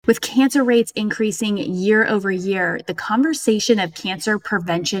With cancer rates increasing year over year, the conversation of cancer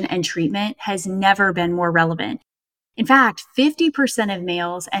prevention and treatment has never been more relevant. In fact, 50% of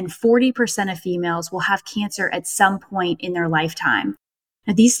males and 40% of females will have cancer at some point in their lifetime.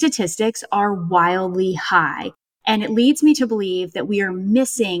 Now, these statistics are wildly high, and it leads me to believe that we are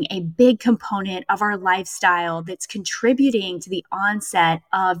missing a big component of our lifestyle that's contributing to the onset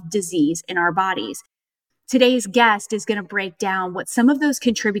of disease in our bodies. Today's guest is going to break down what some of those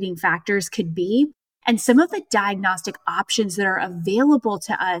contributing factors could be and some of the diagnostic options that are available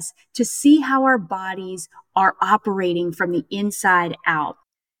to us to see how our bodies are operating from the inside out.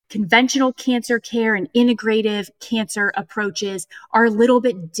 Conventional cancer care and integrative cancer approaches are a little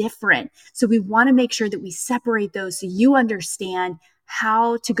bit different. So we want to make sure that we separate those so you understand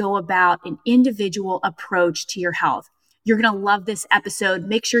how to go about an individual approach to your health. You're going to love this episode.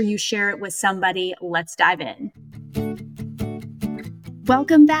 Make sure you share it with somebody. Let's dive in.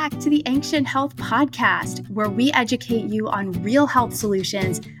 Welcome back to the Ancient Health Podcast, where we educate you on real health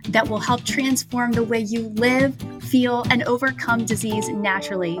solutions that will help transform the way you live, feel, and overcome disease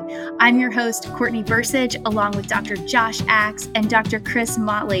naturally. I'm your host, Courtney Bursage, along with Dr. Josh Axe and Dr. Chris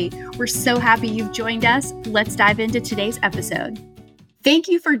Motley. We're so happy you've joined us. Let's dive into today's episode. Thank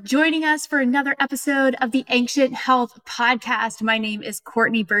you for joining us for another episode of the Ancient Health Podcast. My name is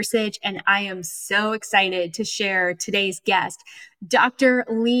Courtney Bursage, and I am so excited to share today's guest, Dr.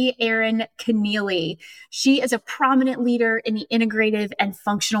 Leigh Erin Connealy. She is a prominent leader in the integrative and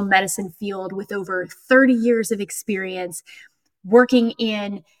functional medicine field with over 30 years of experience working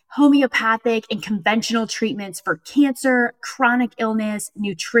in homeopathic and conventional treatments for cancer, chronic illness,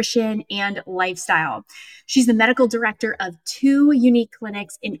 nutrition, and lifestyle. She's the medical director of 2 unique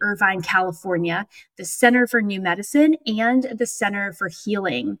clinics in Irvine, California, the Center for New Medicine and the Center for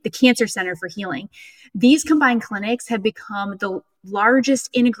Healing, the Cancer Center for Healing. These combined clinics have become the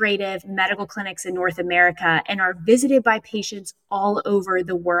largest integrative medical clinics in North America and are visited by patients all over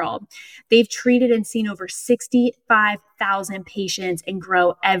the world. They've treated and seen over 65,000 patients and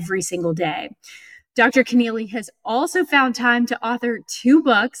grow every single day. Dr. Connealy has also found time to author 2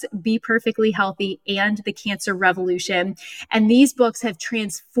 books, Be Perfectly Healthy and The Cancer Revolution. And these books have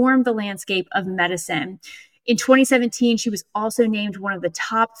transformed the landscape of medicine. In 2017, she was also named one of the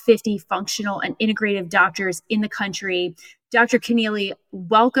top 50 functional and integrative doctors in the country. Dr. Connealy,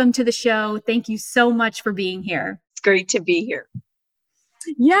 welcome to the show. Thank you so much for being here. It's great to be here.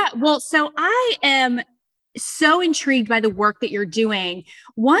 Yeah, well, so I am so intrigued by the work that you're doing.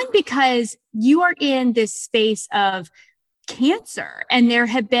 One, because you are in this space of cancer, and there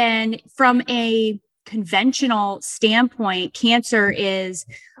have been, from a conventional standpoint, cancer is,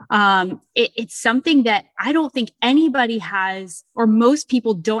 it's something that I don't think anybody has, or most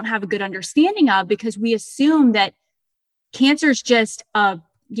people don't have a good understanding of, because we assume that cancer is just a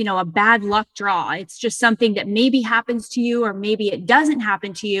bad luck draw. It's just something that maybe happens to you, or maybe it doesn't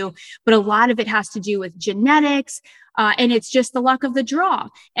happen to you, but a lot of it has to do with genetics. And it's just the luck of the draw.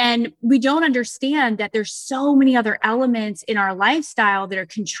 And we don't understand that there's so many other elements in our lifestyle that are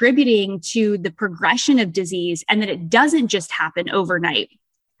contributing to the progression of disease, and that it doesn't just happen overnight.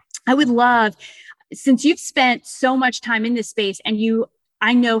 I would love, since you've spent so much time in this space and you,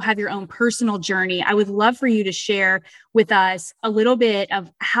 I know, have your own personal journey, I would love for you to share with us a little bit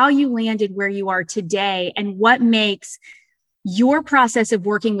of how you landed where you are today and what makes your process of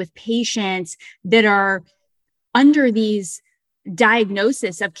working with patients that are under these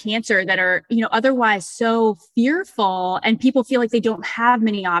diagnosis of cancer that are, otherwise so fearful, and people feel like they don't have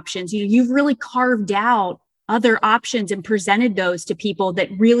many options. You've really carved out other options and presented those to people that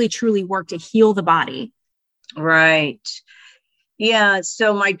really truly work to heal the body. Right. Yeah.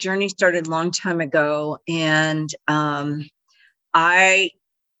 So my journey started a long time ago, and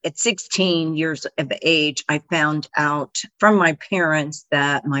at 16 years of age, I found out from my parents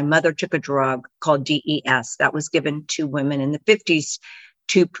that my mother took a drug called DES that was given to women in the 50s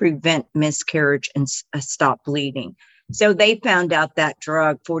to prevent miscarriage and stop bleeding. So they found out that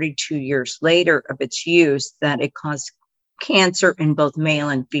drug 42 years later of its use, that it caused cancer in both male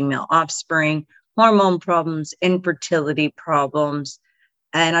and female offspring, hormone problems, infertility problems,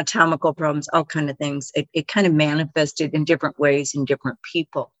 anatomical problems, all kind of things. It kind of manifested in different ways in different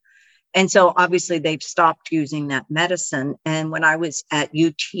people. And so obviously they've stopped using that medicine. And when I was at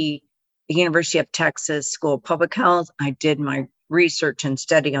UT, the University of Texas School of Public Health, I did my research and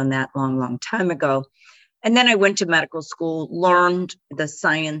study on that long time ago. And then I went to medical school, learned the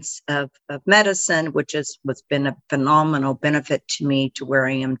science of medicine, which has been a phenomenal benefit to me to where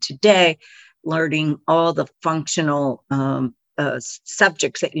I am today, learning all the functional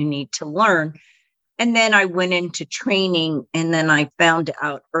subjects that you need to learn. And then I went into training, and then I found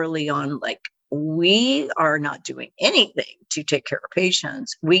out early on, like, we are not doing anything to take care of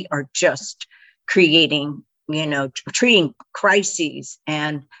patients. We are just creating, treating crises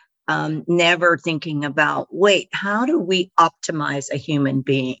and never thinking about, wait, how do we optimize a human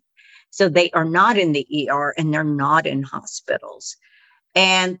being? So they are not in the ER and they're not in hospitals.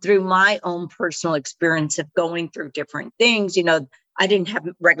 And through my own personal experience of going through different things, I didn't have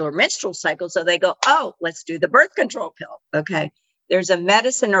regular menstrual cycles. So they go, oh, let's do the birth control pill. Okay. There's a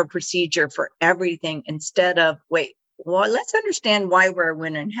medicine or procedure for everything instead of, wait, well, let's understand why, where,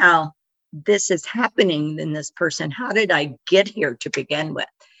 when, and how this is happening in this person. How did I get here to begin with?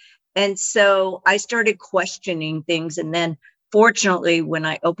 And so I started questioning things. And then fortunately, when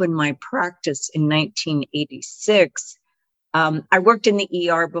I opened my practice in 1986, I worked in the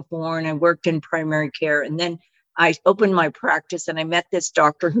ER before, and I worked in primary care. And then I opened my practice, and I met this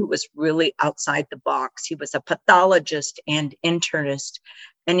doctor who was really outside the box. He was a pathologist and internist,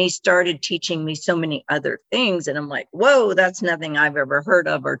 and he started teaching me so many other things. And I'm like, whoa, that's nothing I've ever heard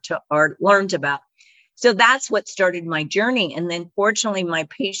of or learned about. So that's what started my journey. And then fortunately, my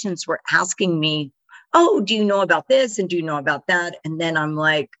patients were asking me, oh, do you know about this? And do you know about that? And then I'm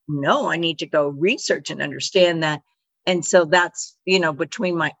like, no, I need to go research and understand that. And so that's,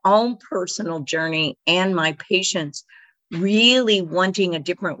 between my own personal journey and my patients really wanting a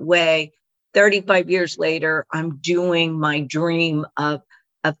different way. 35 years later, I'm doing my dream of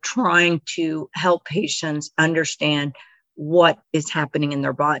trying to help patients understand what is happening in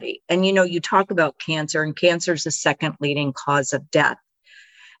their body. And, you talk about cancer, and cancer is the second leading cause of death.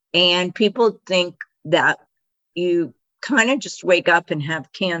 And people think that you kind of just wake up and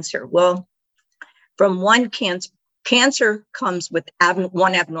have cancer. Well, from one cancer comes with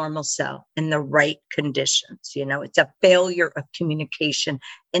one abnormal cell in the right conditions. It's a failure of communication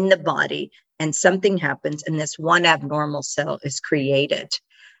in the body, and something happens, and this one abnormal cell is created.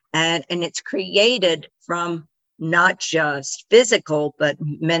 And it's created from not just physical, but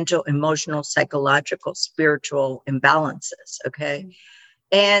mental, emotional, psychological, spiritual imbalances. Okay. Mm-hmm.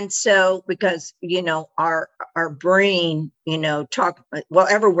 And so, because, our brain,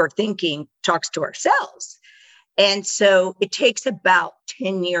 whatever we're thinking talks to our cells. And so it takes about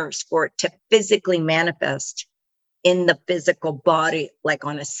 10 years for it to physically manifest in the physical body, like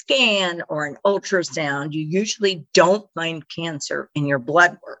on a scan or an ultrasound. You usually don't find cancer in your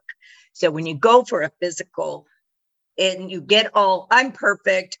blood work. So when you go for a physical and you get all, I'm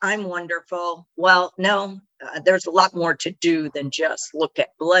perfect, I'm wonderful. Well, no, there's a lot more to do than just look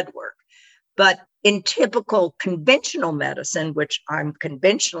at blood work. But in typical conventional medicine, which I'm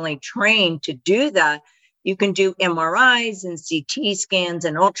conventionally trained to do that, you can do MRIs and CT scans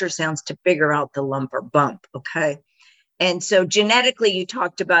and ultrasounds to figure out the lump or bump. Okay. And so genetically, you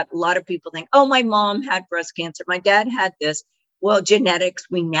talked about, a lot of people think, oh, my mom had breast cancer, my dad had this. Well, genetics,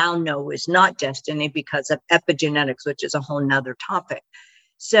 we now know, is not destiny because of epigenetics, which is a whole nother topic.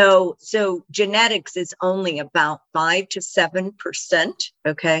 So genetics is only about 5 to 7%.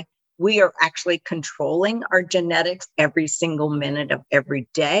 Okay. We are actually controlling our genetics every single minute of every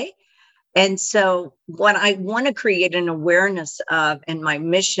day. And so what I want to create an awareness of, and my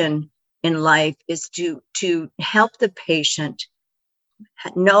mission in life, is to help the patient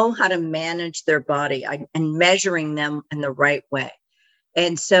know how to manage their body and measuring them in the right way.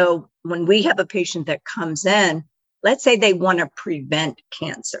 And so when we have a patient that comes in, let's say they want to prevent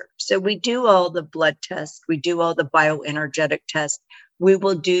cancer. So we do all the blood tests, we do all the bioenergetic tests, we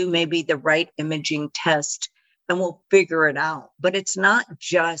will do maybe the right imaging test, and we'll figure it out. But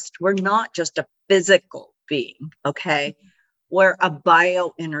we're not just a physical being, okay? We're a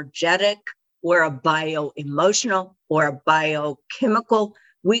bioenergetic, we're a bioemotional, or a biochemical.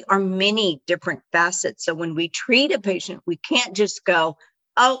 We are many different facets. So when we treat a patient, we can't just go,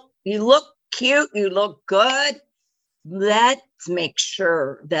 oh, you look cute, you look good. Let's make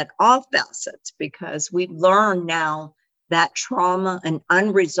sure that all facets, because we learn now that trauma and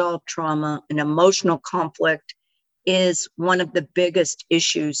unresolved trauma and emotional conflict is one of the biggest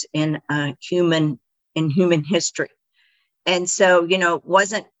issues in human history. And so, it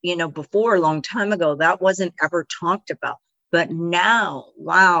wasn't, before, a long time ago, that wasn't ever talked about. But now,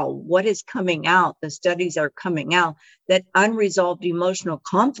 wow, what is coming out? The studies are coming out that unresolved emotional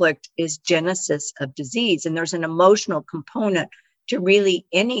conflict is genesis of disease. And there's an emotional component to really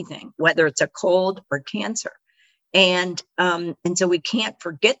anything, whether it's a cold or cancer. And so we can't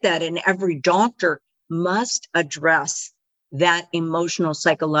forget that. And every doctor must address that emotional,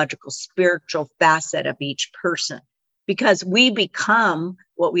 psychological, spiritual facet of each person, because we become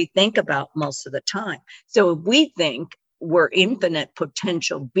what we think about most of the time. So if we think we're infinite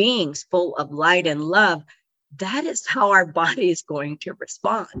potential beings full of light and love, that is how our body is going to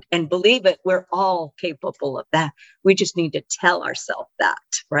respond. And believe it, we're all capable of that. We just need to tell ourselves that,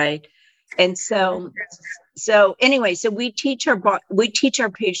 right? And so anyway, so we teach our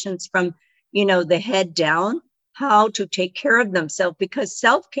patients from, the head down how to take care of themselves, because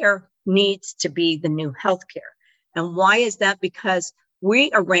self-care needs to be the new healthcare. And why is that? Because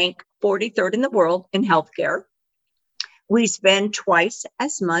we are ranked 43rd in the world in healthcare. We spend twice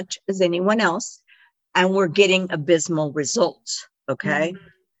as much as anyone else, and we're getting abysmal results. Okay. Mm-hmm.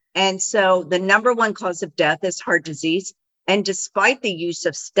 And so the number one cause of death is heart disease. And despite the use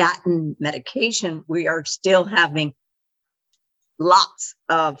of statin medication, we are still having lots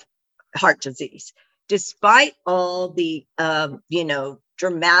of heart disease, despite all the,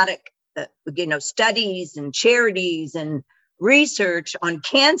 dramatic, studies and charities and research on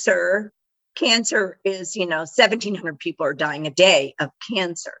cancer. Cancer is, 1,700 people are dying a day of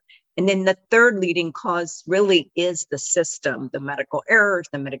cancer. And then the third leading cause really is the system, the medical errors,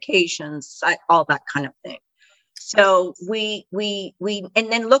 the medications, all that kind of thing. So we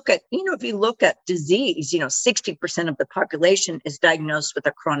and then look at, if you look at disease, 60% of the population is diagnosed with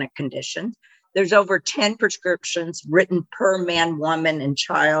a chronic condition. There's over 10 prescriptions written per man, woman, and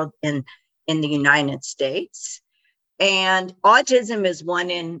child in the United States. And autism is one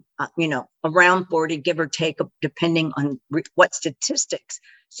in, around 40, give or take, depending on what statistics.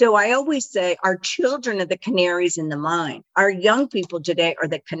 So I always say our children are the canaries in the mine. Our young people today are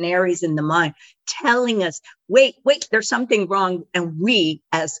the canaries in the mine, telling us, wait, there's something wrong. And we,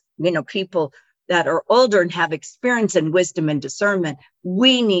 as, people that are older and have experience and wisdom and discernment,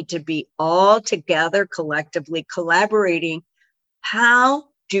 we need to be all together, collectively collaborating. How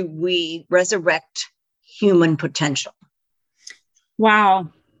do we resurrect human potential? Wow.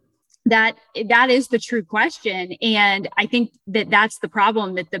 That is the true question. And I think that's the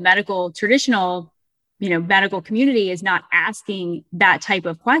problem, that the traditional medical community is not asking that type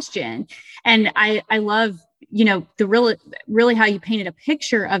of question. And I love, the really how you painted a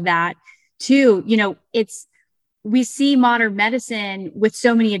picture of that too. We see modern medicine with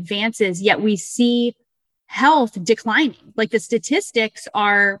so many advances, yet we see health declining. Like the statistics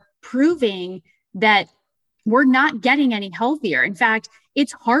are proving that we're not getting any healthier. In fact,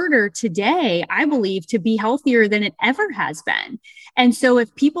 it's harder today, I believe, to be healthier than it ever has been. And so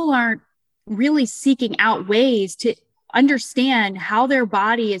if people aren't really seeking out ways to understand how their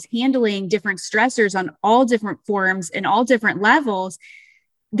body is handling different stressors on all different forms and all different levels,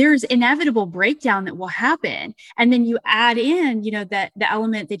 there's inevitable breakdown that will happen. And then you add in, that the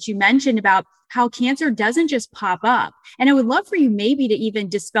element that you mentioned about how cancer doesn't just pop up. And I would love for you maybe to even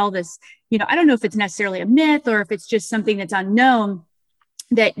dispel this, I don't know if it's necessarily a myth or if it's just something that's unknown,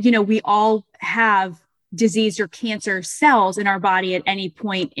 that, we all have disease or cancer cells in our body at any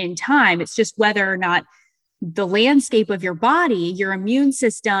point in time. It's just whether or not the landscape of your body, your immune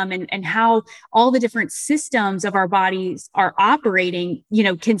system, and how all the different systems of our bodies are operating,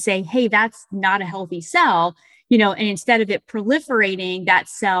 can say, hey, that's not a healthy cell, and instead of it proliferating, that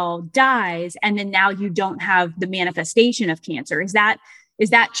cell dies. And then now you don't have the manifestation of cancer. Is that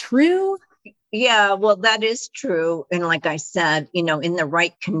true? Yeah, well, that is true. And like I said, in the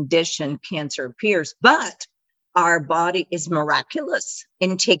right condition, cancer appears, but our body is miraculous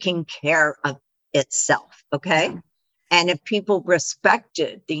in taking care of itself. Okay. Yeah. And if people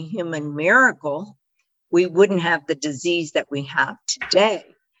respected the human miracle, we wouldn't have the disease that we have today.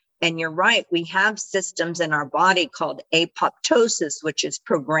 And you're right. We have systems in our body called apoptosis, which is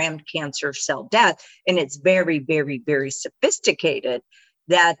programmed cancer cell death. And it's very, very, very sophisticated,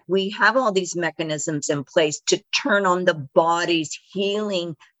 that we have all these mechanisms in place to turn on the body's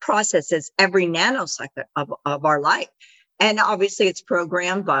healing processes every nanosecond of our life. And obviously it's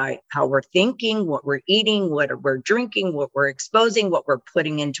programmed by how we're thinking, what we're eating, what we're drinking, what we're exposing, what we're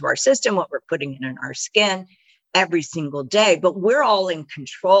putting into our system, what we're putting in our skin every single day. But we're all in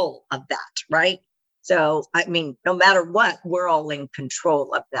control of that, right? So, no matter what, we're all in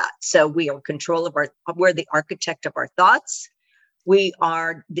control of that. So we are in control of we're the architect of our thoughts. We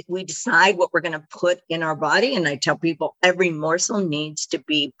decide what we're going to put in our body. And I tell people every morsel needs to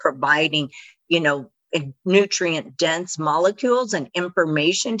be providing, nutrient dense molecules and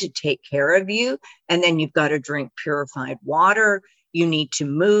information to take care of you. And then you've got to drink purified water. You need to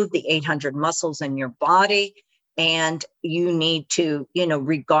move the 800 muscles in your body. And you need to,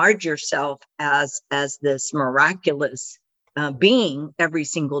 regard yourself as this miraculous being every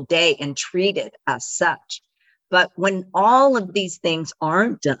single day and treat it as such. But when all of these things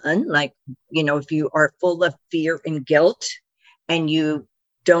aren't done, like, if you are full of fear and guilt and you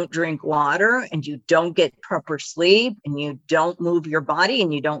don't drink water and you don't get proper sleep and you don't move your body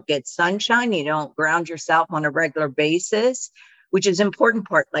and you don't get sunshine, you don't ground yourself on a regular basis, which is an important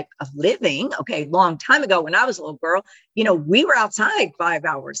part like of living. Okay, long time ago when I was a little girl, we were outside 5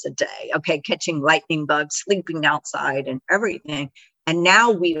 hours a day, okay, catching lightning bugs, sleeping outside and everything. And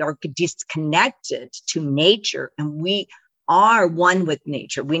now we are disconnected to nature and we are one with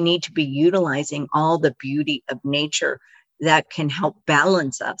nature. We need to be utilizing all the beauty of nature that can help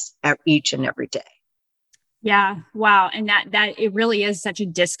balance us each and every day. Yeah. Wow. And that it really is such a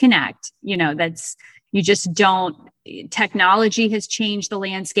disconnect, that's, you just don't, technology has changed the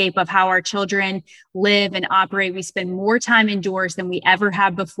landscape of how our children live and operate. We spend more time indoors than we ever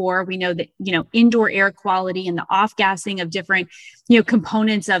have before. We know that, indoor air quality and the off-gassing of different,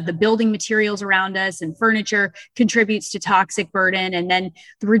 components of the building materials around us and furniture contributes to toxic burden. And then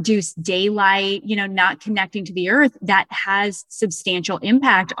the reduced daylight, not connecting to the earth, that has substantial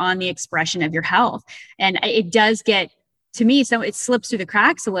impact on the expression of your health. And it does get, to me, so it slips through the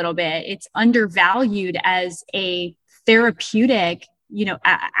cracks a little bit. It's undervalued as a therapeutic,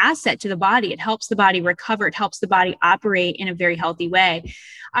 asset to the body. It helps the body recover. It helps the body operate in a very healthy way.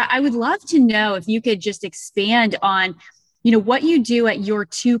 I would love to know if you could just expand on, what you do at your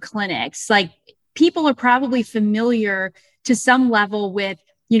 2 clinics. Like, people are probably familiar to some level with,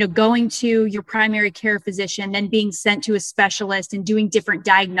 going to your primary care physician, then being sent to a specialist and doing different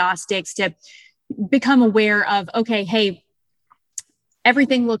diagnostics to become aware of, okay, hey,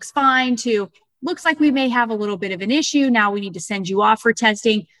 everything looks fine, to looks like we may have a little bit of an issue. Now we need to send you off for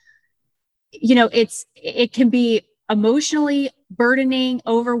testing. It can be emotionally burdening,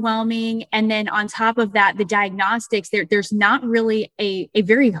 overwhelming. And then on top of that, the diagnostics, there's not really a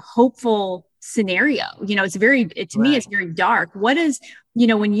very hopeful scenario. It's to me, it's very dark. What is,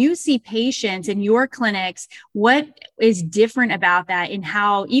 when you see patients in your clinics, what is different about that, in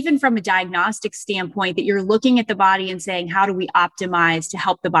how, even from a diagnostic standpoint, that you're looking at the body and saying, how do we optimize to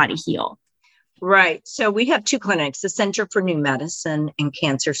help the body heal? Right. So we have 2 clinics, the Center for New Medicine and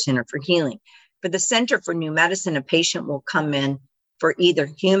Cancer Center for Healing. For the Center for New Medicine, a patient will come in for either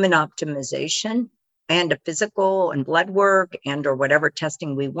human optimization and a physical and blood work and or whatever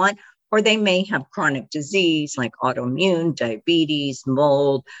testing we want, or they may have chronic disease like autoimmune, diabetes,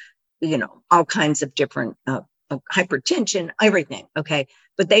 mold, all kinds of different hypertension, everything. Okay.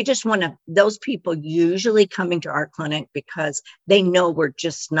 But they just those people usually coming to our clinic because they know we're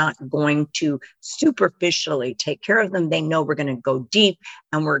just not going to superficially take care of them. They know we're going to go deep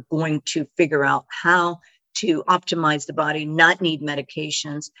and we're going to figure out how to optimize the body, not need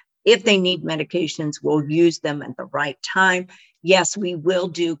medications. If they need medications, we'll use them at the right time. Yes, we will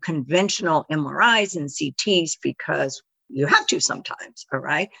do conventional MRIs and CTs because you have to sometimes, all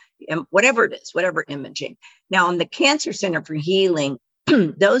right? And whatever it is, whatever imaging. Now, on the Cancer Center for Healing,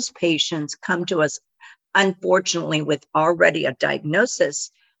 those patients come to us, unfortunately, with already a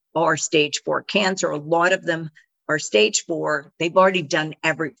diagnosis or stage 4 cancer. A lot of them are stage 4. They've already done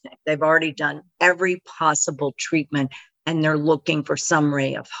everything. They've already done every possible treatment, and they're looking for some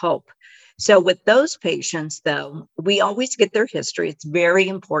ray of hope. So with those patients, though, we always get their history. It's very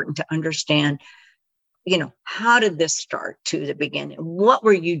important to understand, how did this start to the beginning? What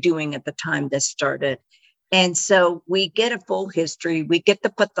were you doing at the time this started? And so we get a full history. We get the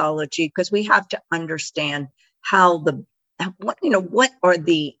pathology because we have to understand what are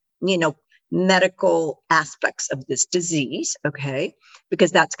the, medical aspects of this disease. Okay.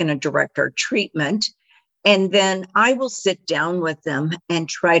 Because that's going to direct our treatment. And then I will sit down with them and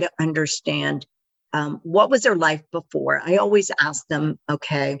try to understand what was their life before. I always ask them,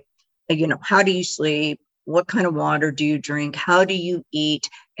 okay, how do you sleep? What kind of water do you drink? How do you eat?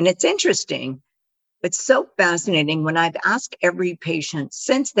 And it's interesting. It's so fascinating when I've asked every patient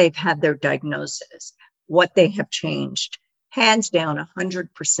since they've had their diagnosis, what they have changed. Hands down,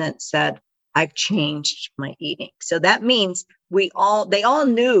 100% said, I've changed my eating. So that means they all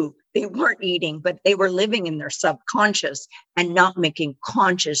knew they weren't eating, but they were living in their subconscious and not making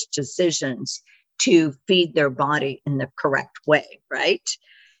conscious decisions to feed their body in the correct way, right?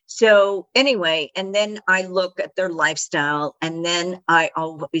 So anyway, and then I look at their lifestyle, and then I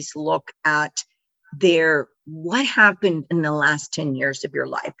always look at what happened in the last 10 years of your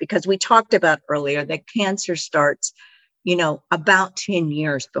life, because we talked about earlier that cancer starts, about 10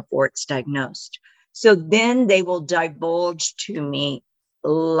 years before it's diagnosed. So then they will divulge to me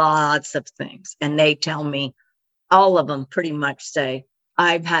lots of things. And they tell me, all of them pretty much say,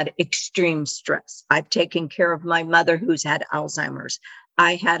 I've had extreme stress. I've taken care of my mother who's had Alzheimer's.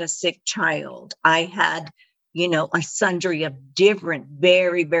 I had a sick child. I had, a sundry of different,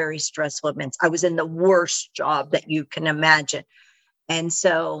 very, very stressful events. I was in the worst job that you can imagine. And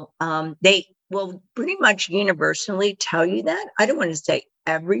so they will pretty much universally tell you that. I don't want to say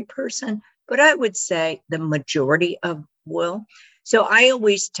every person, but I would say the majority of will. So I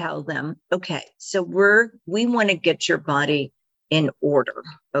always tell them, okay, so we want to get your body in order.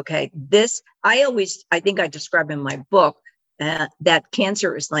 Okay. I think I describe in my book that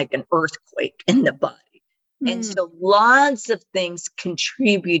cancer is like an earthquake in the body. And so lots of things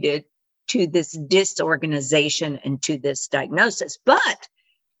contributed to this disorganization and to this diagnosis. But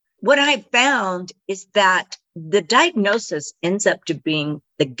what I found is that the diagnosis ends up to being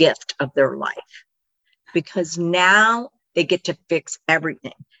the gift of their life, because now they get to fix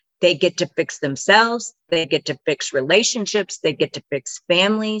everything. They get to fix themselves. They get to fix relationships. They get to fix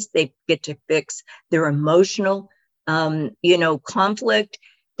families. They get to fix their emotional, conflict.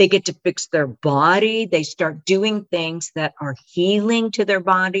 They get to fix their body. They start doing things that are healing to their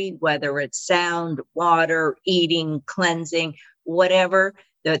body, whether it's sound, water, eating, cleansing, whatever.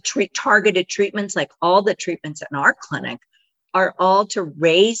 The targeted treatments, like all the treatments in our clinic, are all to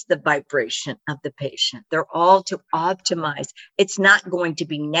raise the vibration of the patient. They're all to optimize. It's not going to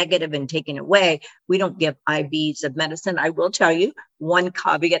be negative and taken away. We don't give IVs of medicine. I will tell you one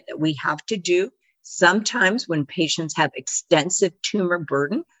caveat that we have to do. Sometimes when patients have extensive tumor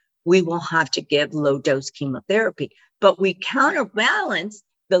burden, we will have to give low dose chemotherapy, but we counterbalance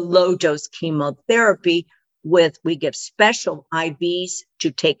the low dose chemotherapy we give special IVs to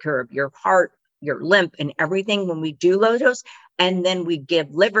take care of your heart, your lymph, and everything when we do low dose. And then we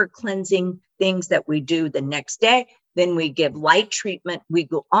give liver cleansing things that we do the next day. Then we give light treatment. We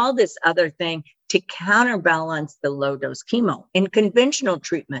do all this other thing to counterbalance the low dose chemo. In conventional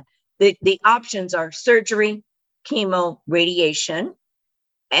treatment, the options are surgery, chemo, radiation,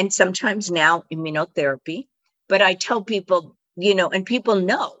 and sometimes now immunotherapy. But I tell people, and people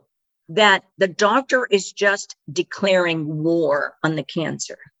know that the doctor is just declaring war on the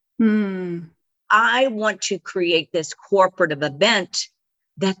cancer. I want to create this cooperative event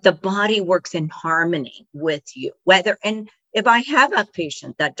that the body works in harmony with you. And if I have a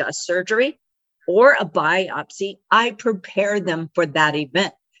patient that does surgery or a biopsy, I prepare them for that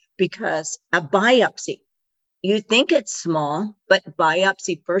event, because a biopsy, you think it's small, but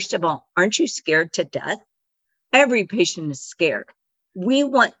biopsy, first of all, aren't you scared to death? Every patient is scared. We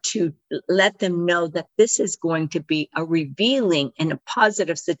want to let them know that this is going to be a revealing and a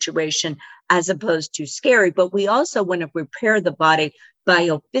positive situation as opposed to scary. But we also want to prepare the body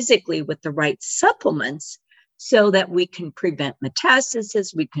biophysically with the right supplements so that we can prevent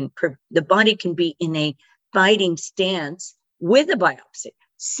metastasis. The body can be in a fighting stance with a biopsy.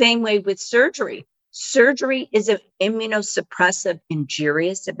 Same way with surgery. Surgery is an immunosuppressive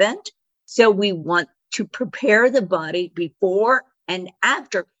injurious event. So we want to prepare the body before and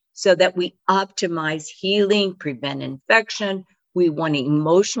after so that we optimize healing, prevent infection. We want to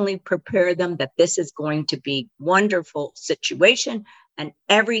emotionally prepare them that this is going to be a wonderful situation and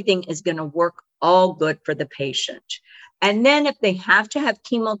everything is going to work all good for the patient. And then if they have to have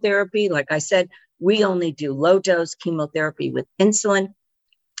chemotherapy, like I said, we only do low dose chemotherapy with insulin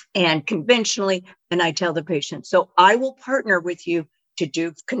and conventionally. And I tell the patient, so I will partner with you to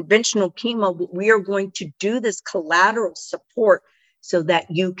do conventional chemo, but we are going to do this collateral support so that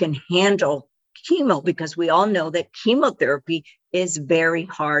you can handle chemo, because we all know that chemotherapy is very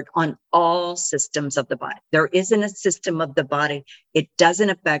hard on all systems of the body. There isn't a system of the body it doesn't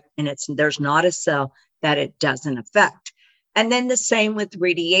affect, and there's not a cell that it doesn't affect. And then the same with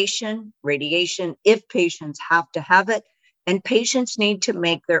radiation. Radiation, if patients have to have it, and patients need to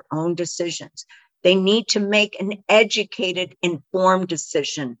make their own decisions. They need to make an educated, informed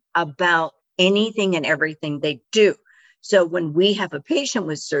decision about anything and everything they do. So when we have a patient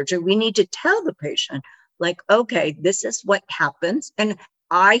with surgery, we need to tell the patient, like, okay, this is what happens. And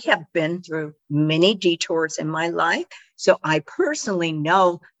I have been through many detours in my life. So I personally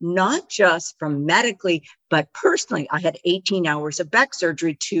know, not just from medically, but personally, I had 18 hours of back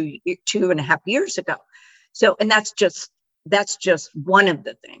surgery 2.5 years ago. So, and that's just one of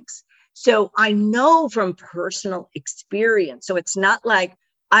the things. So I know from personal experience. So it's not like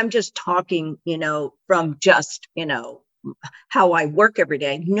I'm just talking, from just, how I work every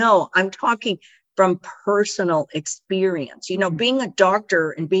day. No, I'm talking from personal experience. Being a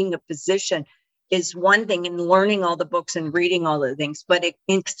doctor and being a physician is one thing, and learning all the books and reading all the things, but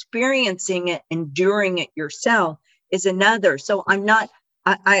experiencing it, enduring it yourself is another. So I'm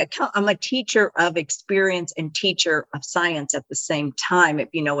a teacher of experience and teacher of science at the same time, if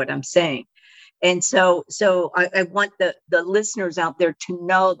you know what I'm saying. And so I want the listeners out there to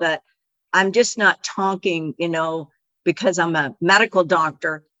know that I'm just not talking, because I'm a medical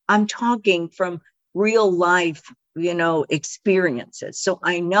doctor. I'm talking from real life experiences. So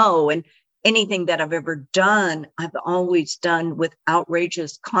I know, and anything that I've ever done, I've always done with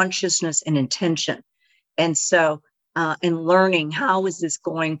outrageous consciousness and intention. And so, in learning, how is this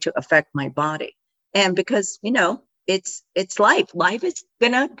going to affect my body? And because, it's life. Life is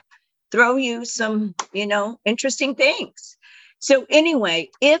going to throw you some, interesting things. So anyway,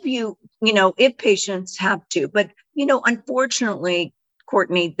 if patients have to, but, unfortunately,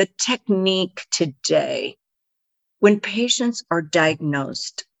 Courtney, the technique today, when patients are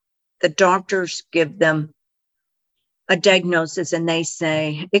diagnosed, the doctors give them a diagnosis and they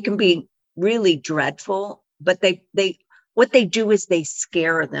say it can be really dreadful, but what they do is they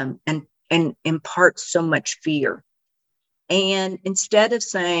scare them and impart so much fear. And instead of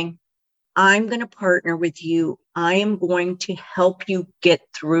saying, I'm going to partner with you, I am going to help you get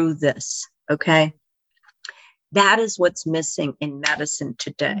through this. Okay. That is what's missing in medicine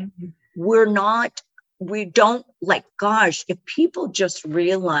today. We don't gosh, if people just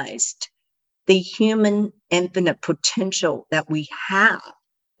realized the human infinite potential that we have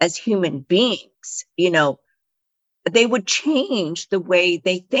as human beings, they would change the way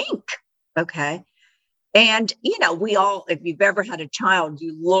they think. Okay. And, we all, if you've ever had a child,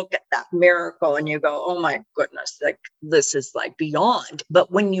 you look at that miracle and you go, oh my goodness, this is beyond.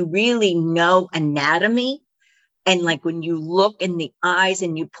 But when you really know anatomy, and when you look in the eyes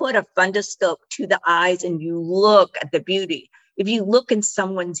and you put a fundoscope to the eyes and you look at the beauty, if you look in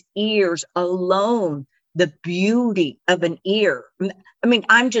someone's ears alone, the beauty of an ear. I mean,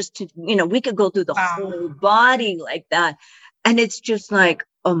 we could go through the whole body like that. And it's just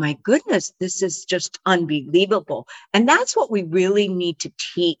oh my goodness, this is just unbelievable. And that's what we really need to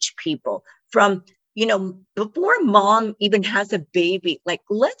teach people from, before mom even has a baby,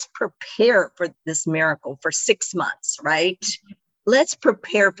 let's prepare for this miracle for 6 months, right? Let's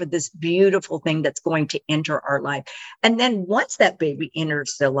prepare for this beautiful thing that's going to enter our life. And then once that baby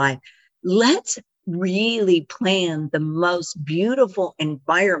enters the life, let's really plan the most beautiful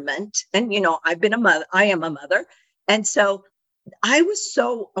environment. And, I am a mother. And so I was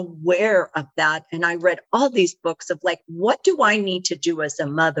so aware of that. And I read all these books of what do I need to do as a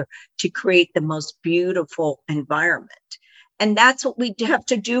mother to create the most beautiful environment? And that's what we have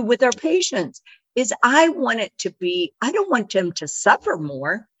to do with our patients is I don't want them to suffer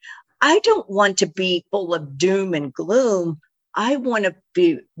more. I don't want to be full of doom and gloom. I want to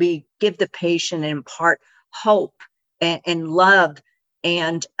give the patient and impart hope and love.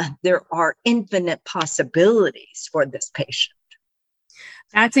 And there are infinite possibilities for this patient.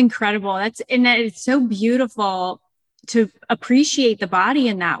 That's incredible. It's so beautiful to appreciate the body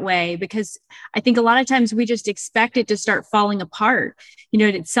in that way, because I think a lot of times we just expect it to start falling apart.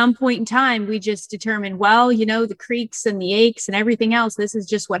 At some point in time, we just determine, well, the creaks and the aches and everything else, this is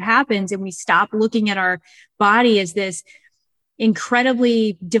just what happens. And we stop looking at our body as this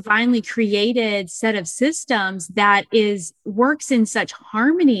incredibly divinely created set of systems that works in such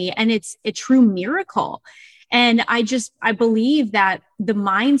harmony. And it's a true miracle. And I believe that the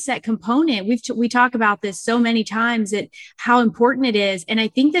mindset component, we talk about this so many times, that how important it is. And I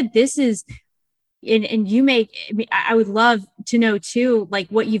think that this is, I would love to know too,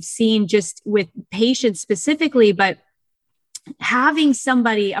 what you've seen just with patients specifically, but having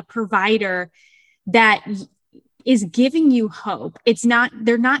somebody, a provider that is giving you hope.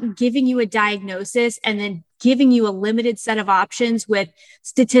 They're not giving you a diagnosis and then giving you a limited set of options with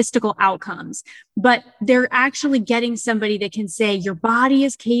statistical outcomes, but they're actually getting somebody that can say your body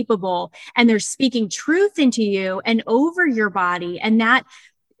is capable, and they're speaking truth into you and over your body. And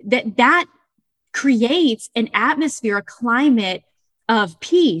that creates an atmosphere, a climate of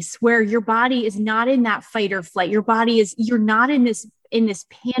peace where your body is not in that fight or flight. You're not in this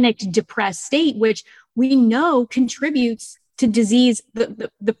panicked, depressed state, which we know contributes to disease,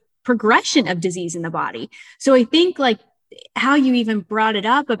 the progression of disease in the body. So I think how you even brought it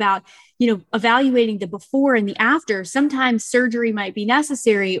up about, evaluating the before and the after. Sometimes surgery might be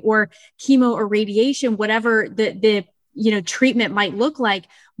necessary, or chemo or radiation, whatever the treatment might look like.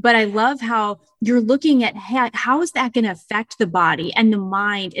 But I love how you're looking at how is that going to affect the body and the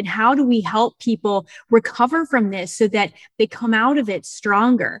mind, and how do we help people recover from this so that they come out of it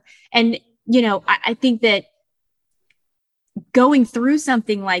stronger. And, I think that going through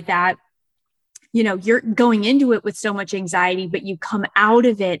something like that, you're going into it with so much anxiety, but you come out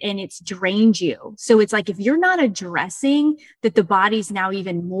of it and it's drained you. So it's if you're not addressing that the body's now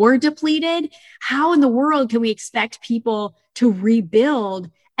even more depleted, how in the world can we expect people to rebuild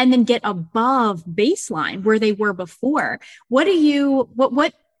and then get above baseline where they were before?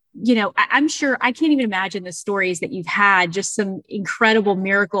 I'm sure I can't even imagine the stories that you've had, just some incredible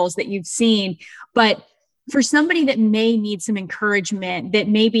miracles that you've seen, but for somebody that may need some encouragement, that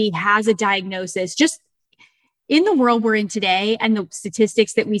maybe has a diagnosis, just in the world we're in today and the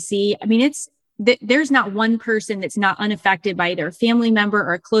statistics that we see, I mean, there's not one person that's not unaffected by either a family member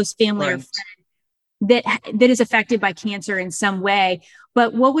or a close family or friend that is affected by cancer in some way.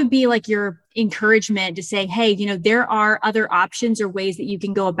 But what would be like your encouragement to say, hey, there are other options or ways that you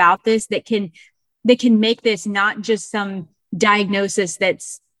can go about this that can make this not just some diagnosis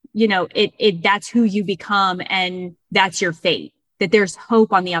that's, that's who you become and that's your fate, that there's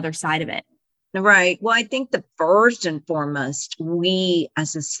hope on the other side of it. Right. Well, I think the first and foremost, we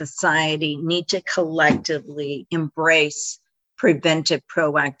as a society need to collectively embrace preventive,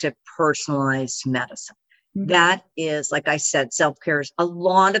 proactive, personalized medicine. Mm-hmm. That is, like I said, self-care is a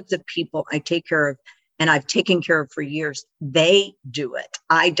lot of the people I take care of and I've taken care of for years. They do it.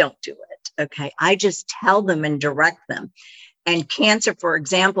 I don't do it. Okay. I just tell them and direct them. And cancer, for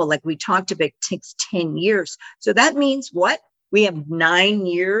example, like we talked about, takes 10 years. So that means what? We have 9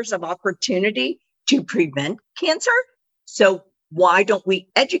 years of opportunity to prevent cancer. So why don't we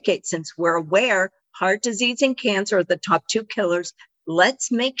educate? Since we're aware heart disease and cancer are the top 2 killers,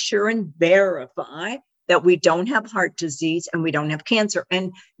 let's make sure and verify that we don't have heart disease and we don't have cancer.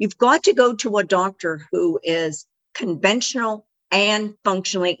 And you've got to go to a doctor who is conventional and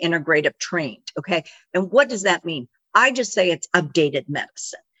functionally integrative trained. Okay. And what does that mean? I just say it's updated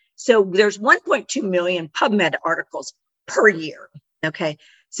medicine. So there's 1.2 million PubMed articles per year. Okay.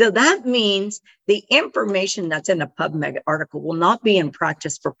 So that means the information that's in a PubMed article will not be in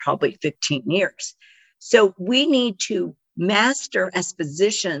practice for probably 15 years. So we need to master as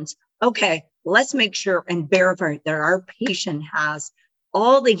physicians. Okay, let's make sure and verify that our patient has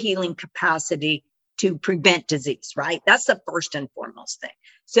all the healing capacity to prevent disease, right? That's the first and foremost thing.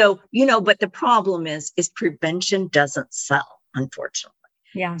 So, but the problem is prevention doesn't sell, unfortunately.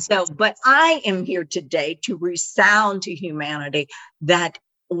 Yeah. So, but I am here today to resound to humanity that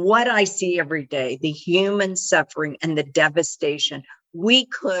what I see every day, the human suffering and the devastation, we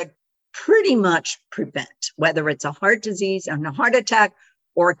could pretty much prevent, whether it's a heart disease and a heart attack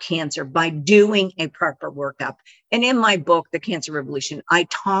or cancer, by doing a proper workup. And in my book, The Cancer Revolution, I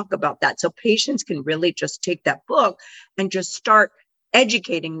talk about that. So patients can really just take that book and just start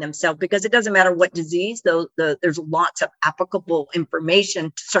educating themselves, because it doesn't matter what disease, though, there's lots of applicable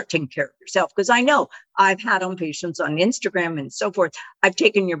information to start taking care of yourself. Because I know I've had on patients on Instagram and so forth, I've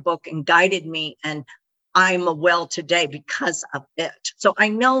taken your book and guided me, and I'm well today because of it. So I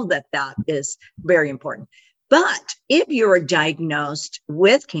know that is very important. But if you're diagnosed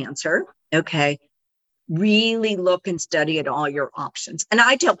with cancer, okay, really look and study at all your options. And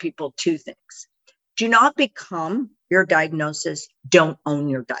I tell people 2 things. Do not become your diagnosis. Don't own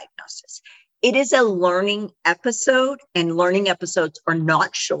your diagnosis. It is a learning episode, and learning episodes are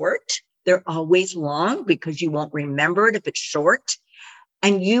not short. They're always long because you won't remember it if it's short.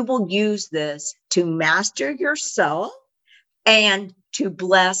 And you will use this to master yourself and to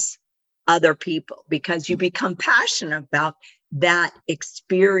bless other people, because you become passionate about that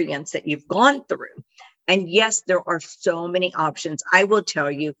experience that you've gone through. And yes, there are so many options. I will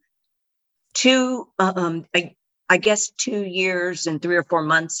tell you, I guess 2 years and 3 or 4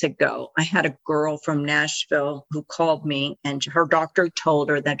 months ago, I had a girl from Nashville who called me, and her doctor told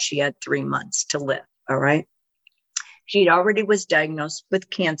her that she had 3 months to live. All right. She already was diagnosed with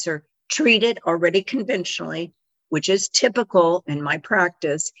cancer, treated already conventionally, which is typical in my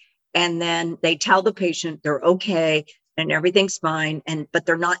practice. And then they tell the patient they're okay and everything's fine. But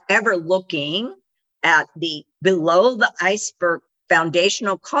they're not ever looking at the below the iceberg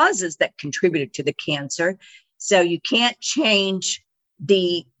foundational causes that contributed to the cancer. So you can't change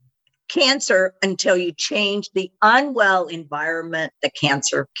the cancer until you change the unwell environment the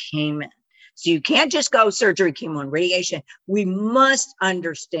cancer came in. So you can't just go surgery, chemo, and radiation. We must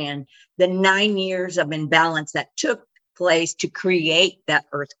understand the 9 years of imbalance that took place to create that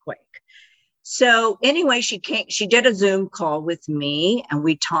earthquake. So anyway, she did a Zoom call with me, and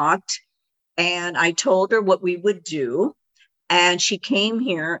we talked, and I told her what we would do. And she came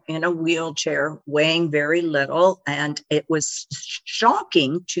here in a wheelchair, weighing very little. And it was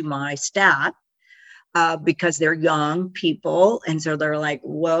shocking to my staff because they're young people. And so they're like,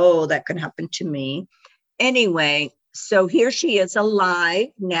 whoa, that could happen to me. Anyway, so here she is alive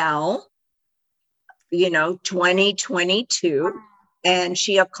now, 2022. And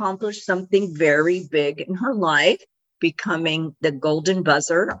she accomplished something very big in her life, becoming the Golden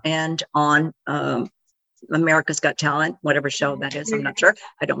Buzzer and on America's Got Talent, whatever show that is. I'm not sure.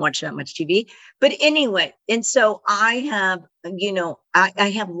 I don't watch that much TV. But anyway, and so I have, I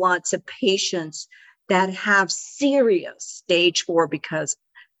have lots of patients that have serious stage 4 because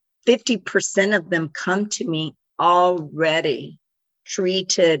 50% of them come to me already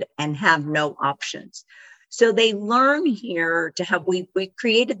treated and have no options. So they learn here to have, we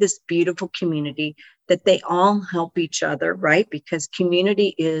created this beautiful community that they all help each other, right? Because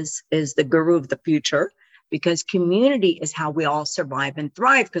community is the guru of the future, because community is how we all survive and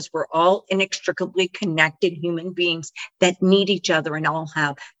thrive, because we're all inextricably connected human beings that need each other and all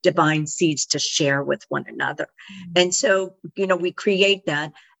have divine seeds to share with one another. And so, we create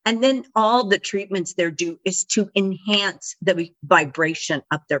that. And then all the treatments they're due is to enhance the vibration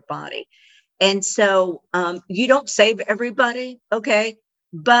of their body. And so you don't save everybody, okay?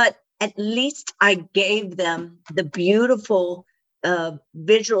 But at least I gave them the beautiful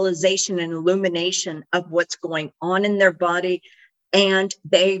visualization and illumination of what's going on in their body. And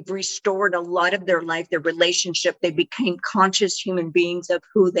they've restored a lot of their life, their relationship. They became conscious human beings of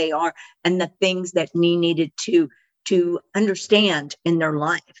who they are and the things that needed to understand in their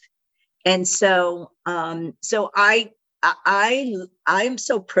life. And so, I'm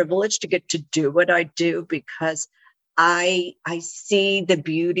so privileged to get to do what I do, because I see the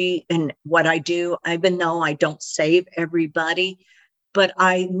beauty in what I do, even though I don't save everybody, but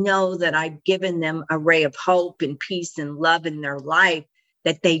I know that I've given them a ray of hope and peace and love in their life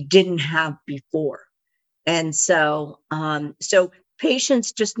that they didn't have before. And so,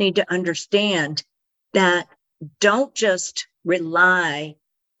 patients just need to understand that don't just rely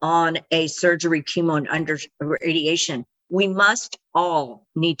on a surgery, chemo, and under radiation. We must all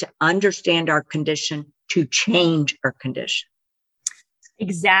need to understand our condition to change our condition.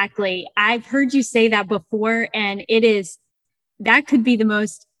 Exactly. I've heard you say that before, and that could be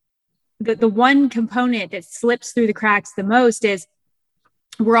the one component that slips through the cracks the most is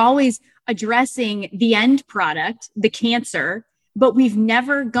we're always addressing the end product, the cancer, but we've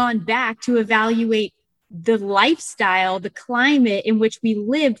never gone back to evaluate the lifestyle, the climate in which we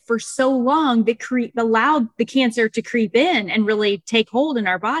lived for so long that allowed the cancer to creep in and really take hold in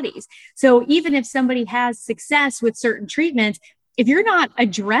our bodies. So even if somebody has success with certain treatments, if you're not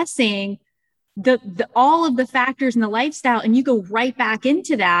addressing all of the factors in the lifestyle and you go right back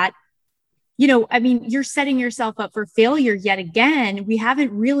into that, you're setting yourself up for failure yet again. We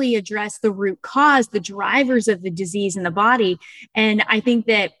haven't really addressed the root cause, the drivers of the disease in the body. And I think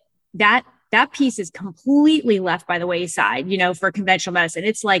that piece is completely left by the wayside, for conventional medicine.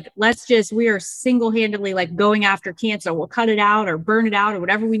 It's like, we are single-handedly like going after cancer. We'll cut it out or burn it out or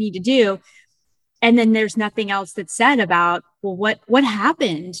whatever we need to do. And then there's nothing else that's said about, well, what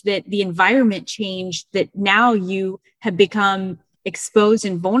happened, that the environment changed, that now you have become exposed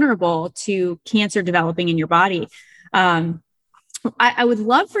and vulnerable to cancer developing in your body. I would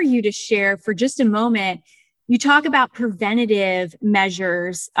love for you to share for just a moment. You talk about preventative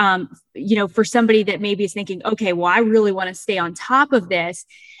measures, for somebody that maybe is thinking, okay, well, I really want to stay on top of this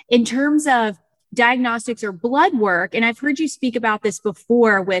in terms of diagnostics or blood work. And I've heard you speak about this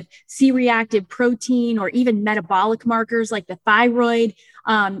before with C-reactive protein or even metabolic markers like the thyroid.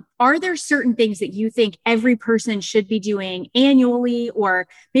 Are there certain things that you think every person should be doing annually or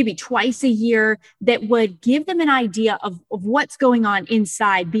maybe twice a year that would give them an idea of what's going on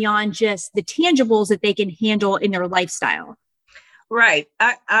inside beyond just the tangibles that they can handle in their lifestyle? Right.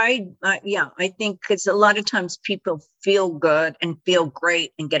 I think because a lot of times people feel good and feel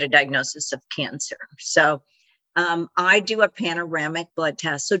great and get a diagnosis of cancer. So I do a panoramic blood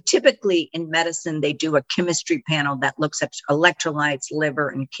test. So typically in medicine, they do a chemistry panel that looks at electrolytes, liver,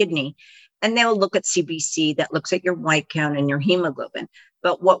 and kidney. And they'll look at CBC that looks at your white count and your hemoglobin.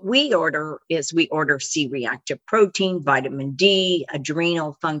 But what we order C-reactive protein, vitamin D,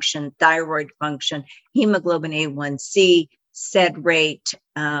 adrenal function, thyroid function, hemoglobin A1C, SED rate,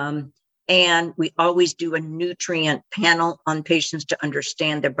 and we always do a nutrient panel on patients to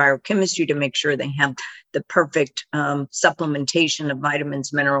understand their biochemistry to make sure they have the perfect supplementation of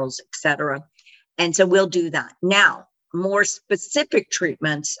vitamins, minerals, etc. And so we'll do that. Now, more specific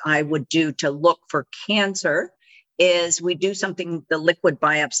treatments I would do to look for cancer is we do something, the liquid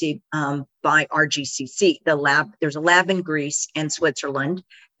biopsy by RGCC, the lab. There's a lab in Greece and Switzerland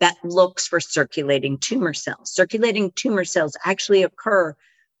that looks for circulating tumor cells. Circulating tumor cells actually occur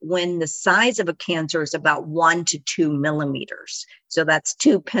when the size of a cancer is about 1 to 2 millimeters. So that's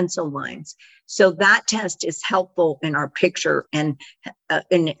 2 pencil lines. So that test is helpful in our picture and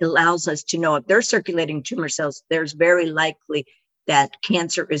it allows us to know if they're circulating tumor cells, there's very likely that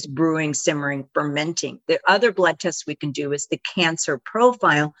cancer is brewing, simmering, fermenting. The other blood tests we can do is the cancer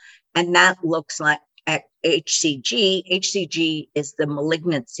profile, and that looks like at HCG. HCG is the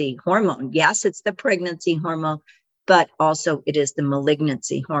malignancy hormone. Yes, it's the pregnancy hormone, but also it is the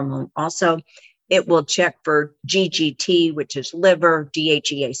malignancy hormone. Also, It will check for GGT, which is liver,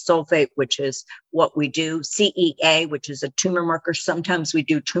 DHEA sulfate, which is what we do, CEA, which is a tumor marker. Sometimes we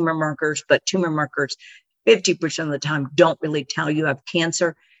do tumor markers, but tumor markers 50% of the time don't really tell you have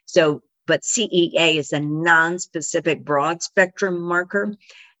cancer. So, but CEA is a non-specific broad spectrum marker.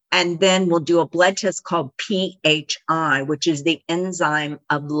 And then we'll do a blood test called PHI, which is the enzyme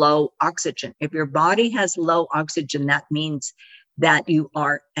of low oxygen. If your body has low oxygen, that means that you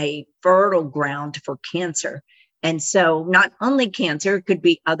are a fertile ground for cancer. And so not only cancer, it could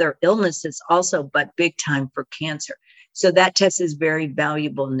be other illnesses also, but big time for cancer. So that test is very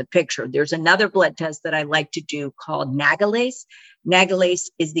valuable in the picture. There's another blood test that I like to do called nagalase. Nagalase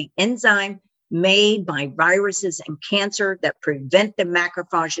is the enzyme made by viruses and cancer that prevent the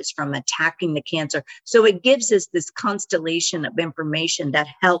macrophages from attacking the cancer. So it gives us this constellation of information that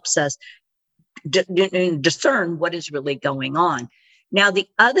helps us discern what is really going on. Now, the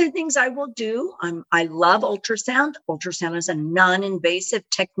other things I will do, I love ultrasound. Ultrasound is a non-invasive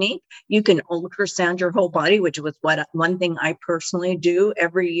technique. You can ultrasound your whole body, which was one thing I personally do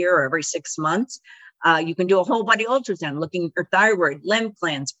every year or every 6 months. You can do a whole body ultrasound, looking at your thyroid, lymph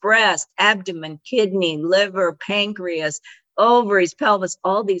glands, breast, abdomen, kidney, liver, pancreas, ovaries, pelvis,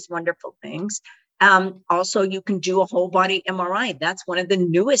 all these wonderful things. Also, you can do a whole body MRI. That's one of the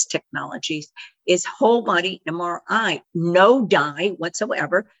newest technologies is whole body MRI. No dye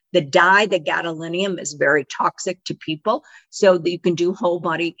whatsoever. The dye, the gadolinium, is very toxic to people. So that you can do whole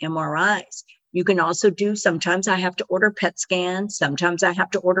body MRIs. You can also do, sometimes I have to order PET scans. Sometimes I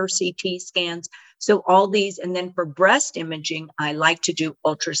have to order CT scans. So all these, and then for breast imaging, I like to do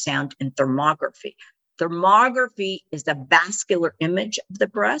ultrasound and thermography. Thermography is the vascular image of the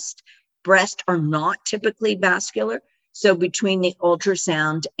breast. Breasts are not typically vascular. So between the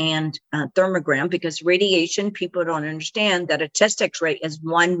ultrasound and thermogram, because radiation, people don't understand that a chest x-ray is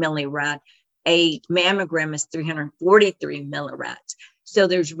 1 millirad. A mammogram is 343 millirads. So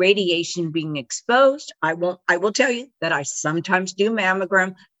there's radiation being exposed. I will tell you that I sometimes do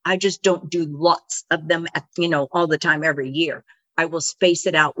mammogram. I just don't do lots of them at, all the time every year. I will space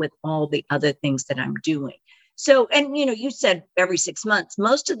it out with all the other things that I'm doing. So, and you said every 6 months,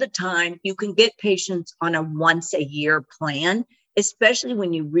 most of the time you can get patients on a once a year plan, especially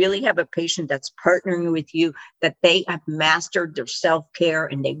when you really have a patient that's partnering with you, that they have mastered their self-care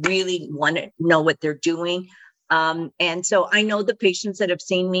and they really want to know what they're doing. And so I know the patients that have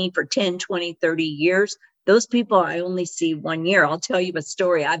seen me for 10, 20, 30 years, those people I only see 1 year. I'll tell you a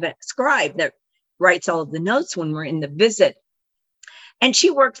story. I have a scribe that writes all of the notes when we're in the visit. And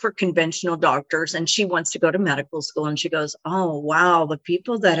she worked for conventional doctors and she wants to go to medical school. And she goes, oh, wow, the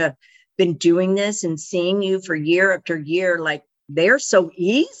people that have been doing this and seeing you for year after year, like they're so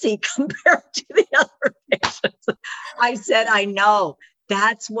easy compared to the other patients. I said, I know.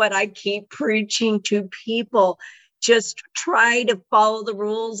 That's what I keep preaching to people. Just try to follow the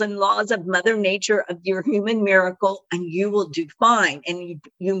rules and laws of Mother Nature, of your human miracle, and you will do fine. And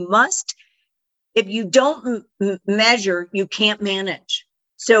you must, if you don't measure, you can't manage.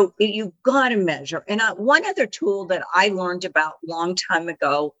 So you've got to measure. And one other tool that I learned about a long time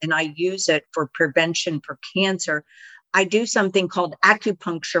ago, and I use it for prevention for cancer, I do something called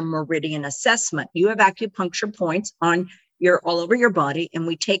acupuncture meridian assessment. You have acupuncture points all over your body, and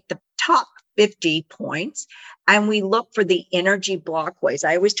we take the top 50 points and we look for the energy blockways.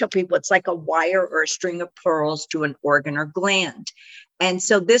 I always tell people it's like a wire or a string of pearls to an organ or gland. And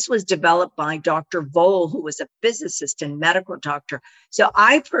so this was developed by Dr. Vole, who was a physicist and medical doctor. So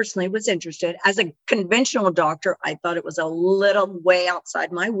I personally was interested. As a conventional doctor, I thought it was a little way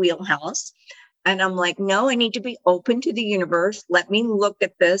outside my wheelhouse. And I'm like, no, I need to be open to the universe. Let me look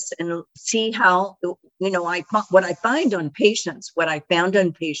at this and see how, what I found on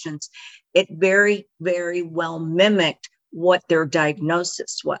patients, it very, very well mimicked what their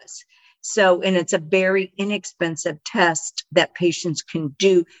diagnosis was. So, and it's a very inexpensive test that patients can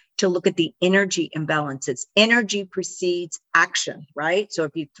do to look at the energy imbalances. Energy precedes action, right? So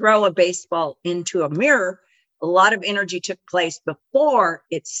if you throw a baseball into a mirror, a lot of energy took place before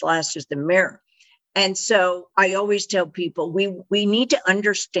it slashes the mirror. And so I always tell people we need to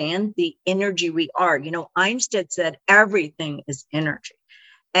understand the energy we are. Einstein said everything is energy.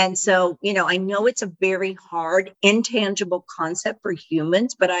 And so, I know it's a very hard, intangible concept for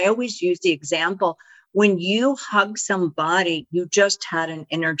humans, but I always use the example when you hug somebody, you just had an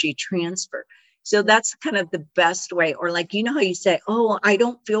energy transfer. So that's kind of the best way. Or like, how you say, oh, I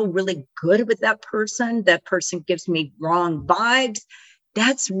don't feel really good with that person. That person gives me wrong vibes.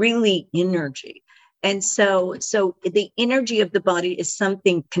 That's really energy. And so the energy of the body is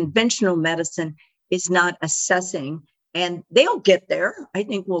something conventional medicine is not assessing. And they'll get there. I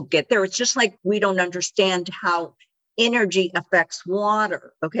think we'll get there. It's just like we don't understand how energy affects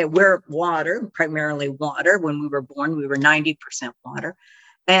water. Okay, we're water, primarily water. When we were born, we were 90% water.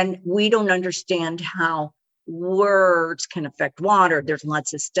 And we don't understand how words can affect water. There's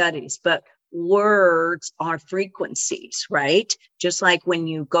lots of studies, but words are frequencies, right? Just like when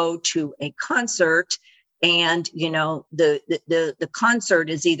you go to a concert and, the concert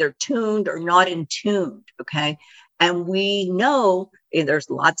is either tuned or not in tuned, okay? And we know, and there's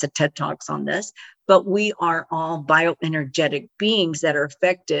lots of TED Talks on this, but we are all bioenergetic beings that are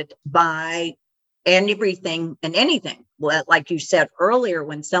affected by everything and anything. Well, like you said earlier,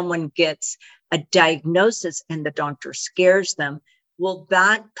 when someone gets a diagnosis and the doctor scares them, well,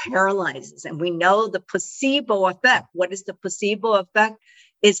 that paralyzes. And we know the placebo effect. What is the placebo effect?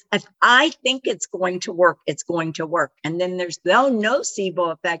 Is if I think it's going to work, it's going to work. And then there's no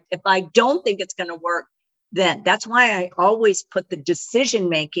nocebo effect. If I don't think it's going to work, then that's why I always put the decision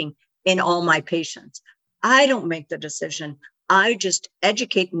making in all my patients. I don't make the decision. I just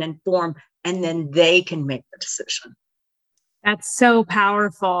educate and inform, and then they can make the decision. That's so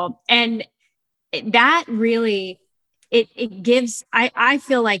powerful. And that really, it gives, I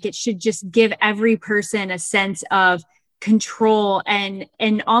feel like it should just give every person a sense of control and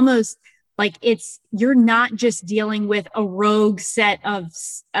almost like you're not just dealing with a rogue set of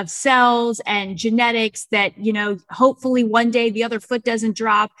cells and genetics that, hopefully one day the other foot doesn't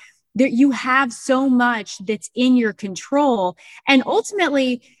drop. There, you have so much that's in your control. And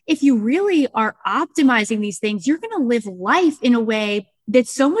ultimately, if you really are optimizing these things, you're going to live life in a way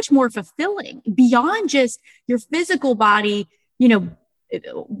that's so much more fulfilling beyond just your physical body,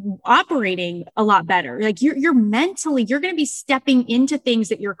 operating a lot better. Like you're mentally, you're going to be stepping into things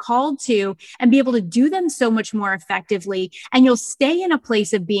that you're called to and be able to do them so much more effectively. And you'll stay in a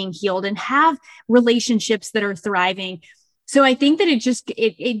place of being healed and have relationships that are thriving. So I think that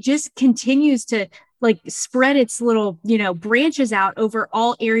it just continues to like spread its little, branches out over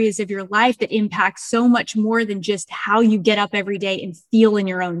all areas of your life that impact so much more than just how you get up every day and feel in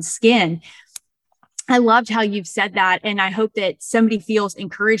your own skin. I loved how you've said that. And I hope that somebody feels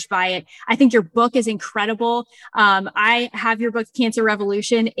encouraged by it. I think your book is incredible. I have your book, Cancer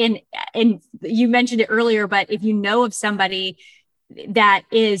Revolution, and you mentioned it earlier, but if you know of somebody that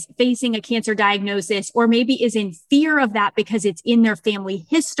is facing a cancer diagnosis, or maybe is in fear of that because it's in their family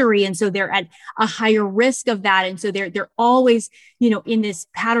history. And so they're at a higher risk of that. And so they're always, in this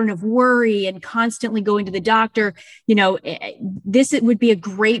pattern of worry and constantly going to the doctor. This would be a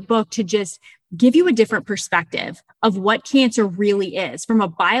great book to just give you a different perspective of what cancer really is from a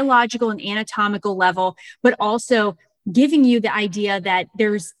biological and anatomical level, but also giving you the idea that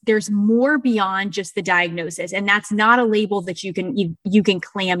there's more beyond just the diagnosis. And that's not a label that you can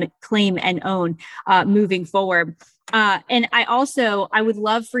claim and own moving forward. And I would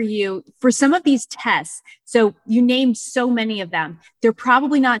love for you for some of these tests. So you named so many of them. They're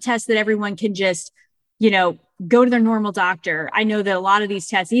probably not tests that everyone can just, go to their normal doctor. I know that a lot of these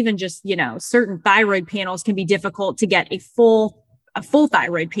tests, even just, certain thyroid panels can be difficult to get a full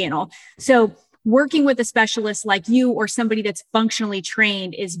thyroid panel. So working with a specialist like you or somebody that's functionally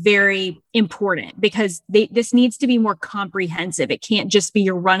trained is very important because this needs to be more comprehensive. It can't just be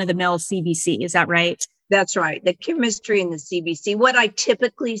your run-of-the-mill CBC. Is that right? That's right. The chemistry and the CBC. What I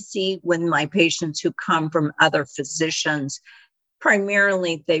typically see when my patients who come from other physicians,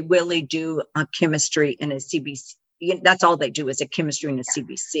 primarily they really do a chemistry and a CBC. That's all they do is a chemistry and a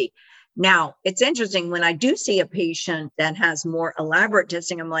CBC. Now, it's interesting when I do see a patient that has more elaborate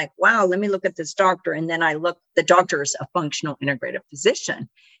testing, I'm like, wow, let me look at this doctor. And then the doctor is a functional integrative physician.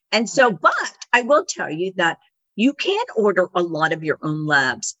 And so, but I will tell you that you can order a lot of your own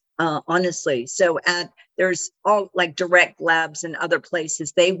labs, honestly. So there's all like direct labs and other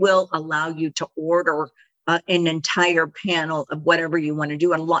places, they will allow you to order an entire panel of whatever you want to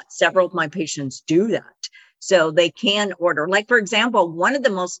do. And several of my patients do that. So they can order, like, for example, one of the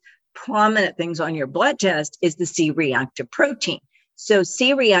most prominent things on your blood test is the C-reactive protein. So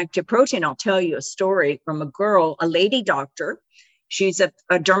C-reactive protein, I'll tell you a story from a lady doctor. She's a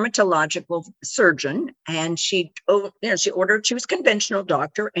dermatological surgeon, and she was a conventional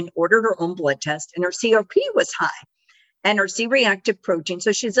doctor and ordered her own blood test, and her CRP was high and her C-reactive protein.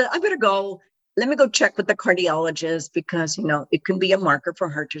 So she said, let me go check with the cardiologist because, it can be a marker for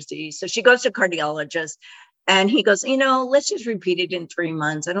heart disease. So she goes to cardiologist. And he goes, let's just repeat it in 3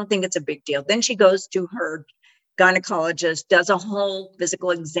 months. I don't think it's a big deal. Then she goes to her gynecologist, does a whole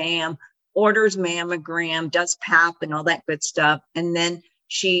physical exam, orders mammogram, does PAP and all that good stuff. And then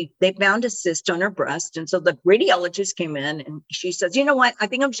they found a cyst on her breast. And so the radiologist came in and she says, you know what? I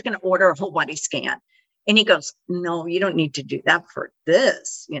think I'm just going to order a whole body scan. And he goes, no, you don't need to do that for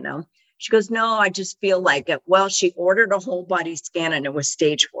this, She goes, no, I just feel like it. Well, she ordered a whole body scan and it was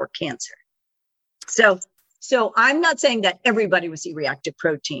stage 4 cancer. So I'm not saying that everybody with C-reactive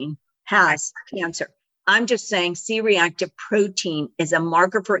protein has cancer. I'm just saying C-reactive protein is a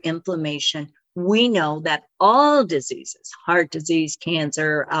marker for inflammation. We know that all diseases, heart disease,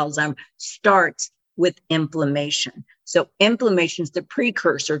 cancer, Alzheimer's, starts with inflammation. So inflammation is the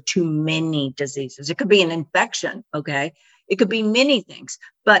precursor to many diseases. It could be an infection, okay? It could be many things.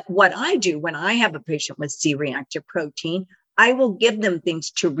 But what I do when I have a patient with C-reactive protein, I will give them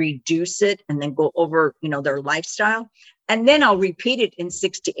things to reduce it and then go over, their lifestyle. And then I'll repeat it in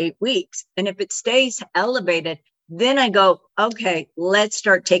 6 to 8 weeks. And if it stays elevated, then I go, okay, let's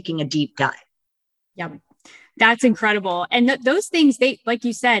start taking a deep dive. Yeah, that's incredible. And those things, like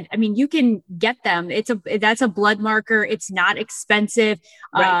you said, I mean, you can get them. That's a blood marker. It's not expensive.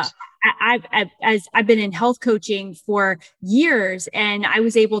 Right. I've been in health coaching for years, and I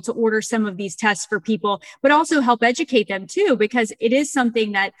was able to order some of these tests for people, but also help educate them too, because it is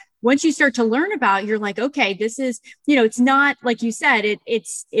something that once you start to learn about, you're like, okay, this is, it's not, like you said,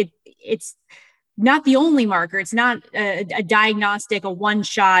 it's not the only marker. It's not a diagnostic, a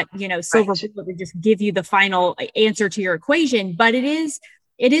one-shot, silver bullet to just give you the final answer to your equation. But it is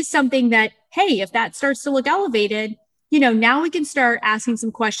something that, hey, if that starts to look elevated, now we can start asking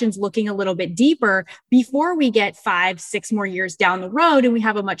some questions, looking a little bit deeper before we get 5-6 more years down the road and we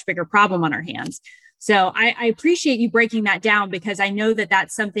have a much bigger problem on our hands. So I appreciate you breaking that down, because I know that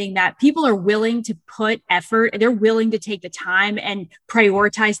that's something that people are willing to put effort. They're willing to take the time and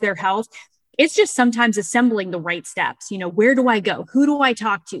prioritize their health. It's just sometimes assembling the right steps. Where do I go? Who do I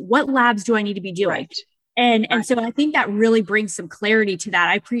talk to? What labs do I need to be doing? Right. And so I think that really brings some clarity to that.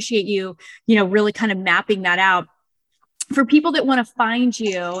 I appreciate you, really kind of mapping that out. For people that want to find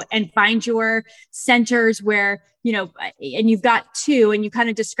you and find your centers where, and you've got 2, and you kind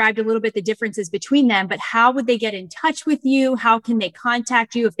of described a little bit the differences between them, but how would they get in touch with you? How can they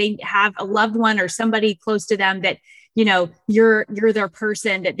contact you if they have a loved one or somebody close to them that, you're their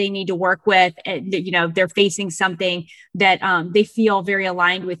person that they need to work with, and they're facing something that they feel very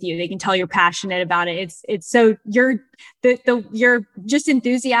aligned with you. They can tell you're passionate about it. It's so you're just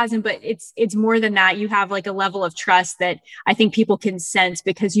enthusiasm, but it's more than that. You have like a level of trust that I think people can sense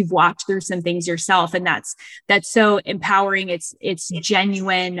because you've walked through some things yourself, and that's so empowering. It's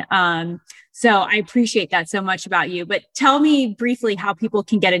genuine. So I appreciate that so much about you. But tell me briefly how people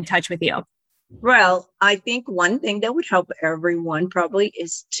can get in touch with you. Well, I think one thing that would help everyone probably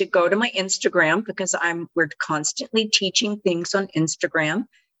is to go to my Instagram, because we're constantly teaching things on Instagram.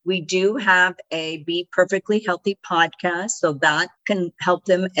 We do have a Be Perfectly Healthy podcast, so that can help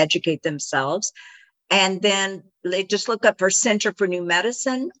them educate themselves. And then they just look up for Center for New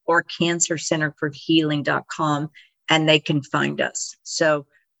Medicine or cancercenterforhealing.com, and they can find us. So,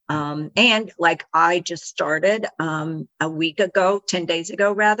 and like I just started a week ago, 10 days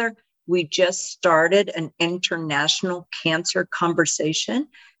ago, rather, we just started an international cancer conversation.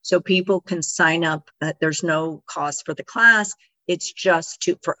 So people can sign up. There's no cost for the class. It's just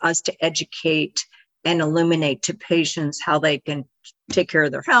for us to educate and illuminate to patients how they can take care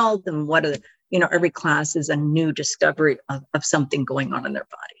of their health, and what are every class is a new discovery of something going on in their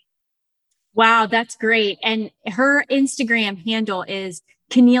body. Wow, that's great. And her Instagram handle is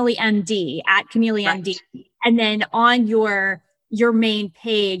Connealy MD, at Connealy MD. Right. And then on your main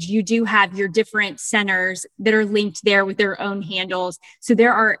page, you do have your different centers that are linked there with their own handles. So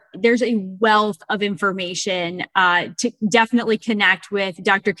there's a wealth of information to definitely connect with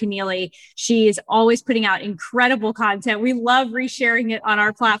Dr. Connealy. She is always putting out incredible content. We love resharing it on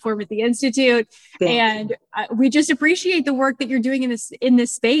our platform at the Institute. And we just appreciate the work that you're doing in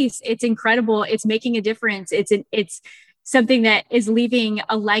this space. It's incredible. It's making a difference. It's something that is leaving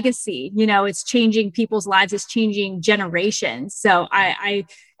a legacy. It's changing people's lives. It's changing generations. So I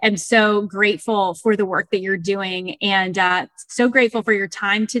am so grateful for the work that you're doing, and so grateful for your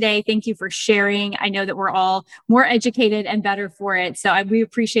time today. Thank you for sharing. I know that we're all more educated and better for it. So we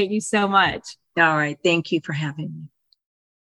appreciate you so much. All right. Thank you for having me.